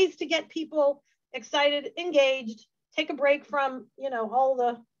just ways to get people excited, engaged, take a break from, all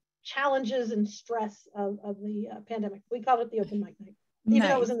the challenges and stress of the pandemic. We called it the open mic night, even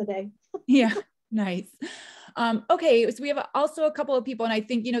though it was in the day. Yeah, nice. Okay, so we have also a couple of people, and I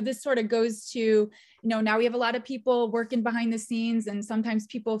think, this sort of goes to, now we have a lot of people working behind the scenes, and sometimes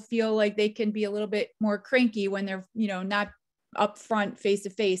people feel like they can be a little bit more cranky when they're, not up front face to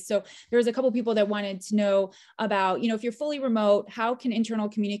face. So there's a couple of people that wanted to know about, if you're fully remote, how can internal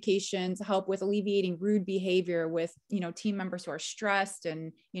communications help with alleviating rude behavior with, team members who are stressed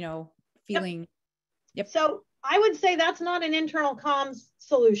and, feeling. Yep. So I would say that's not an internal comms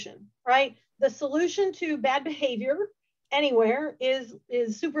solution, right? The solution to bad behavior anywhere is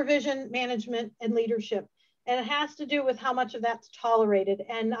supervision, management, and leadership. And it has to do with how much of that's tolerated.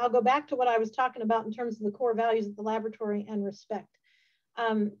 And I'll go back to what I was talking about in terms of the core values of the laboratory and respect.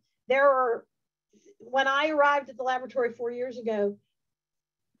 When I arrived at the laboratory 4 years ago,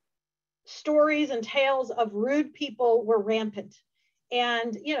 stories and tales of rude people were rampant.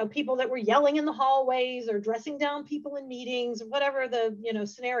 And, people that were yelling in the hallways or dressing down people in meetings, whatever the,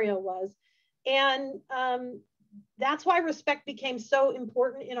 scenario was. And that's why respect became so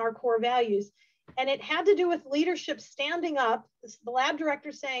important in our core values. And it had to do with leadership standing up, the lab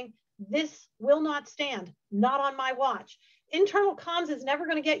director saying, this will not stand, not on my watch. Internal comms is never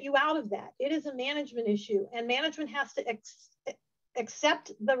going to get you out of that. It is a management issue, and management has to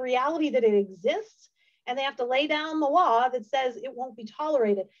accept the reality that it exists, and they have to lay down the law that says it won't be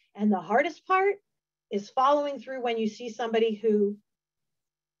tolerated. And the hardest part is following through when you see somebody who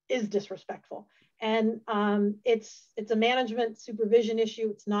is disrespectful. And it's a management supervision issue.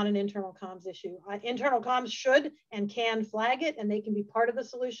 It's not an internal comms issue. Internal comms should and can flag it, and they can be part of the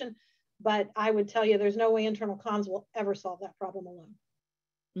solution. But I would tell you, there's no way internal comms will ever solve that problem alone.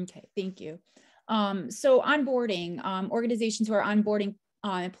 Okay, thank you. So onboarding, organizations who are onboarding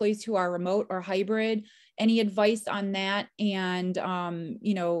employees who are remote or hybrid, any advice on that? And,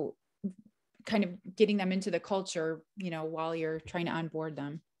 you know, kind of getting them into the culture, you know, while you're trying to onboard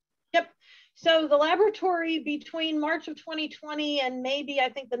them. Yep. So the laboratory between March of 2020 and maybe I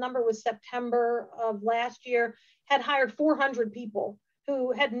think the number was September of last year had hired 400 people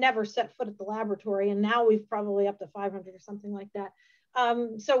who had never set foot at the laboratory. And now we've probably up to 500 or something like that.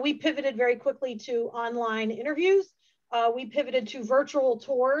 So we pivoted very quickly to online interviews. We pivoted to virtual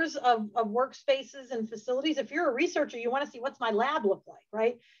tours of workspaces and facilities. If you're a researcher, you want to see what's my lab look like,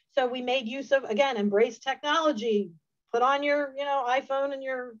 right? So we made use of, again, embrace technology, put on your, you know, iPhone and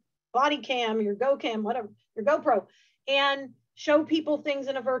your body cam, your GoCam, whatever, your GoPro, and show people things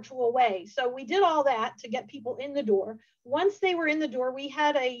in a virtual way. So we did all that to get people in the door. Once they were in the door, we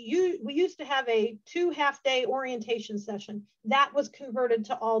used to have a 2 half-day orientation session that was converted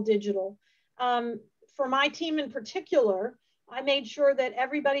to all digital. For my team in particular, I made sure that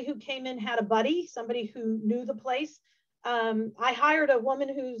everybody who came in had a buddy, somebody who knew the place. I hired a woman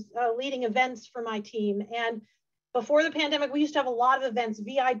who's leading events for my team. And before the pandemic, we used to have a lot of events.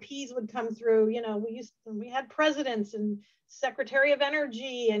 VIPs would come through. You know, we had presidents and Secretary of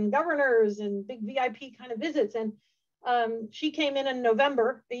Energy and governors and big VIP kind of visits. And she came in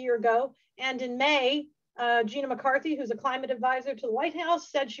November a year ago. And in May, Gina McCarthy, who's a climate advisor to the White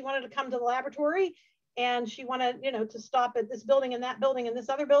House, said she wanted to come to the laboratory. And she wanted, you know, to stop at this building and that building and this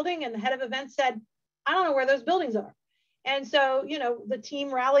other building. And the head of events said, I don't know where those buildings are. And so, you know, the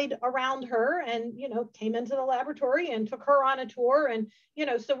team rallied around her and, you know, came into the laboratory and took her on a tour. And, you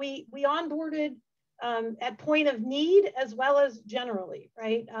know, so we onboarded at point of need as well as generally,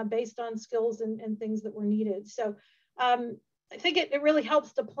 right, based on skills and things that were needed. So I think it really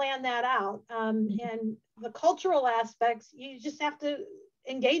helps to plan that out. And the cultural aspects, you just have to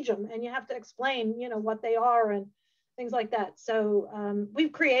engage them and you have to explain, you know, what they are and things like that. So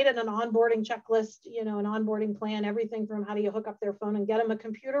we've created an onboarding checklist, you know, an onboarding plan, everything from how do you hook up their phone and get them a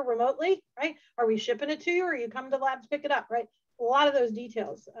computer remotely, right? Are we shipping it to you or are you coming to the lab to pick it up, right? A lot of those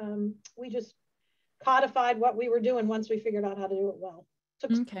details. We just codified what we were doing once we figured out how to do it well.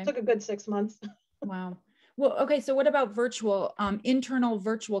 Took a good 6 months. Wow. Well, okay. So what about virtual, internal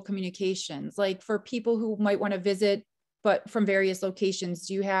virtual communications? Like for people who might want to visit, but from various locations,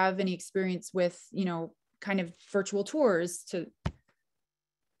 do you have any experience with, you know, kind of virtual tours to?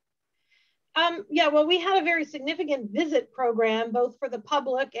 Yeah, well, we had a very significant visit program, both for the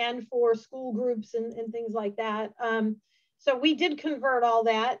public and for school groups and things like that. So we did convert all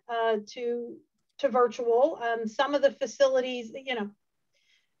that to virtual. Some of the facilities, you know,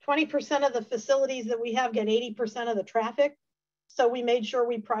 20% of the facilities that we have get 80% of the traffic. So we made sure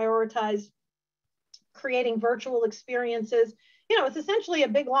we prioritized creating virtual experiences. You know, it's essentially a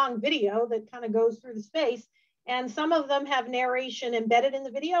big long video that kind of goes through the space. And some of them have narration embedded in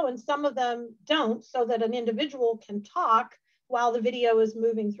the video and some of them don't, so that an individual can talk while the video is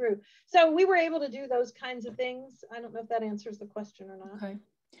moving through. So we were able to do those kinds of things. I don't know if that answers the question or not. Okay.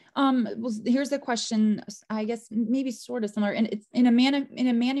 Well, here's the question, I guess maybe sort of similar. And it's in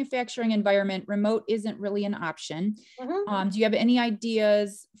a manufacturing environment, remote isn't really an option. Mm-hmm. Do you have any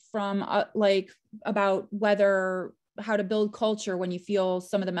ideas from like about how to build culture when you feel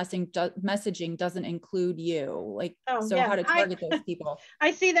some of the messaging doesn't include you? Like, how to target those people?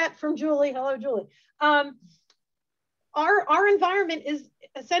 I see that from Julie. Hello, Julie. Our environment is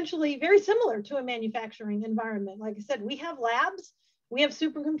essentially very similar to a manufacturing environment. Like I said, we have labs. We have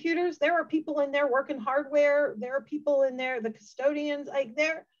supercomputers. There are people in there working hardware. There are people in there, the custodians. Like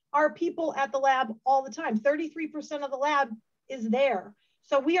there are people at the lab all the time. 33% of the lab is there.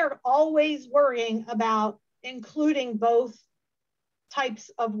 So we are always worrying about including both types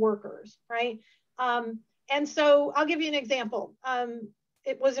of workers, right? And so I'll give you an example.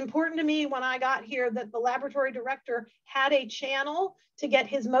 It was important to me when I got here that the laboratory director had a channel to get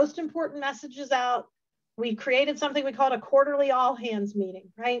his most important messages out. We created something we called a quarterly all hands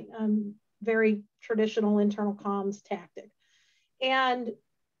meeting, right? Very traditional internal comms tactic. And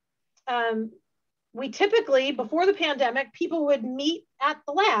we typically, before the pandemic, people would meet at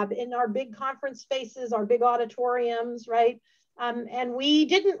the lab in our big conference spaces, our big auditoriums, right? And we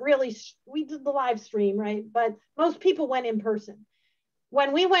did the live stream, right? But most people went in person.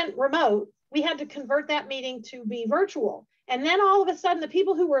 When we went remote, we had to convert that meeting to be virtual. And then all of a sudden, the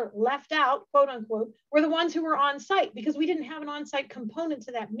people who were left out, quote unquote, were the ones who were on site because we didn't have an on-site component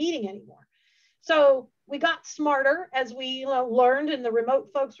to that meeting anymore. So we got smarter as we learned, and the remote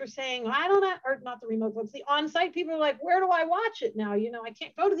folks were saying, I don't know, or not the remote folks, the on-site people were like, where do I watch it now? You know, I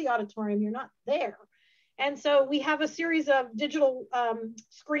can't go to the auditorium, you're not there. And so we have a series of digital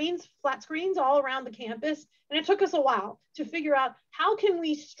screens, flat screens all around the campus. And it took us a while to figure out how can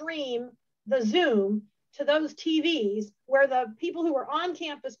we stream the Zoom to those TVs where the people who were on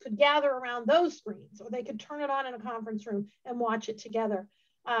campus could gather around those screens, or they could turn it on in a conference room and watch it together.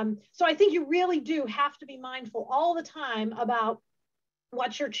 So I think you really do have to be mindful all the time about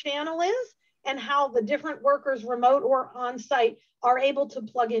what your channel is and how the different workers, remote or on site, are able to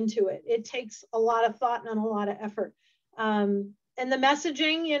plug into it. It takes a lot of thought and a lot of effort. And the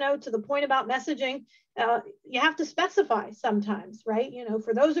messaging, you know, to the point about messaging, you have to specify sometimes, right? You know,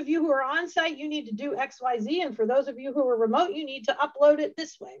 for those of you who are on site, you need to do X, Y, Z. And for those of you who are remote, you need to upload it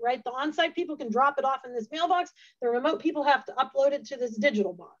this way, right? The on-site people can drop it off in this mailbox. The remote people have to upload it to this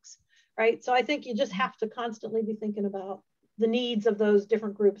digital box, right? So I think you just have to constantly be thinking about the needs of those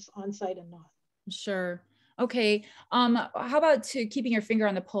different groups on site and not. Sure. Okay. How about keeping your finger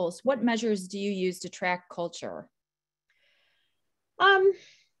on the pulse? What measures do you use to track culture?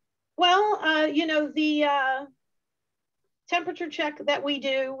 Well, you know, the temperature check that we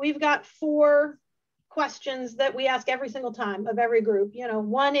do, we've got 4 questions that we ask every single time of every group. You know,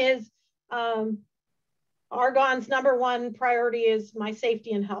 one is Argonne's #1 priority is my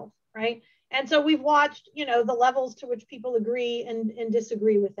safety and health, right? And so we've watched, you know, the levels to which people agree and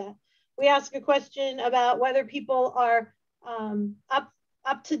disagree with that. We ask a question about whether people are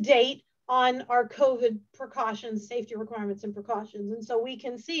up to date on our COVID precautions, safety requirements and precautions. And so we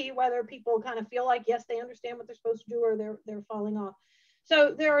can see whether people kind of feel like, yes, they understand what they're supposed to do, or they're falling off.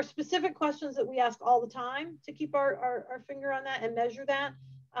 So there are specific questions that we ask all the time to keep our finger on that and measure that.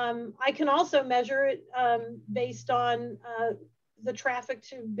 I can also measure it based on the traffic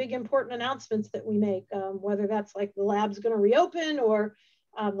to big important announcements that we make, whether that's like the lab's going to reopen or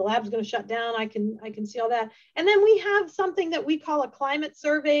the lab's going to shut down. I can see all that. And then we have something that we call a climate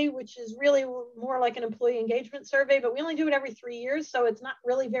survey, which is really more like an employee engagement survey, but we only do it every 3 years. So it's not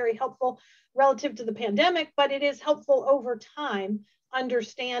really very helpful relative to the pandemic, but it is helpful over time,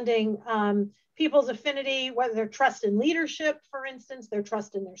 understanding people's affinity, whether their trust in leadership, for instance, their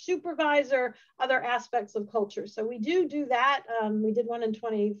trust in their supervisor, other aspects of culture. So we do that. We did one in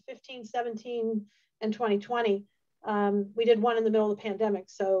 2015, 17, and 2020. We did one in the middle of the pandemic.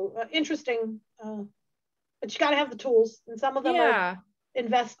 So interesting, but you got to have the tools, and some of them are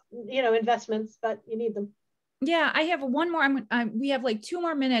investments, but you need them. Yeah, I have one more. We have like 2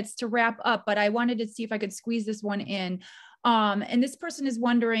 more minutes to wrap up, but I wanted to see if I could squeeze this one in. And this person is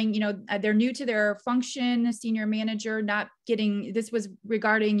wondering, you know, they're new to their function, senior manager, not getting, this was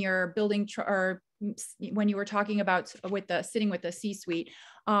regarding your building or when you were talking about sitting with the C-suite.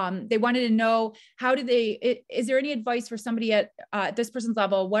 They wanted to know, is there any advice for somebody at this person's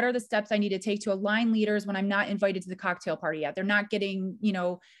level? What are the steps I need to take to align leaders when I'm not invited to the cocktail party yet? They're not getting, you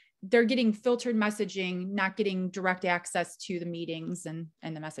know, they're getting filtered messaging, not getting direct access to the meetings and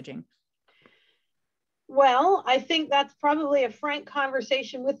the messaging. Well, I think that's probably a frank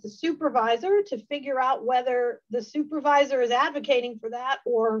conversation with the supervisor to figure out whether the supervisor is advocating for that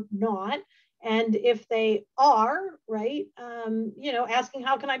or not. And if they are, right, you know, asking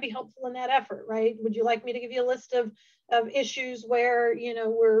how can I be helpful in that effort, right? Would you like me to give you a list of issues where, you know,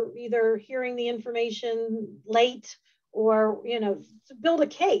 we're either hearing the information late or, you know, to build a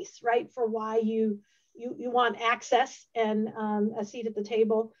case, right, for why you want access and a seat at the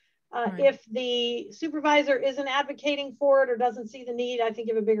table. Right. If the supervisor isn't advocating for it or doesn't see the need, I think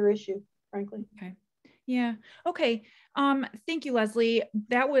you have a bigger issue, frankly. Okay. Yeah. Okay. Thank you, Leslie.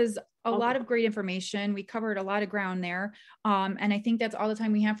 That was a lot of great information. We covered a lot of ground there. And I think that's all the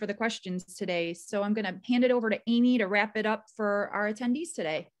time we have for the questions today. So I'm going to hand it over to Amy to wrap it up for our attendees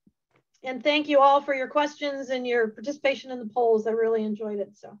today. And thank you all for your questions and your participation in the polls. I really enjoyed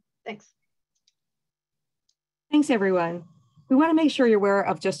it. So thanks. Thanks, everyone. We want to make sure you're aware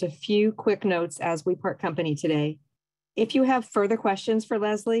of just a few quick notes as we part company today. If you have further questions for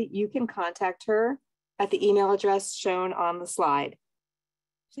Leslie, you can contact her at the email address shown on the slide.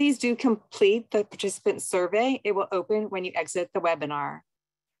 Please do complete the participant survey. It will open when you exit the webinar.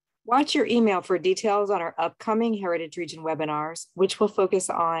 Watch your email for details on our upcoming Heritage Region webinars, which will focus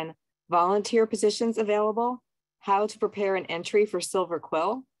on volunteer positions available, how to prepare an entry for Silver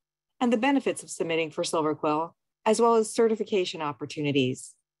Quill, and the benefits of submitting for Silver Quill, as well as certification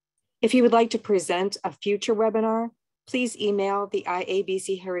opportunities. If you would like to present a future webinar, please email the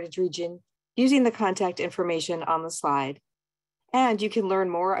IABC Heritage Region using the contact information on the slide. And you can learn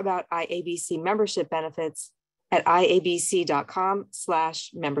more about IABC membership benefits at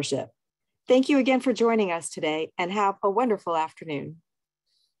iabc.com/membership. Thank you again for joining us today and have a wonderful afternoon.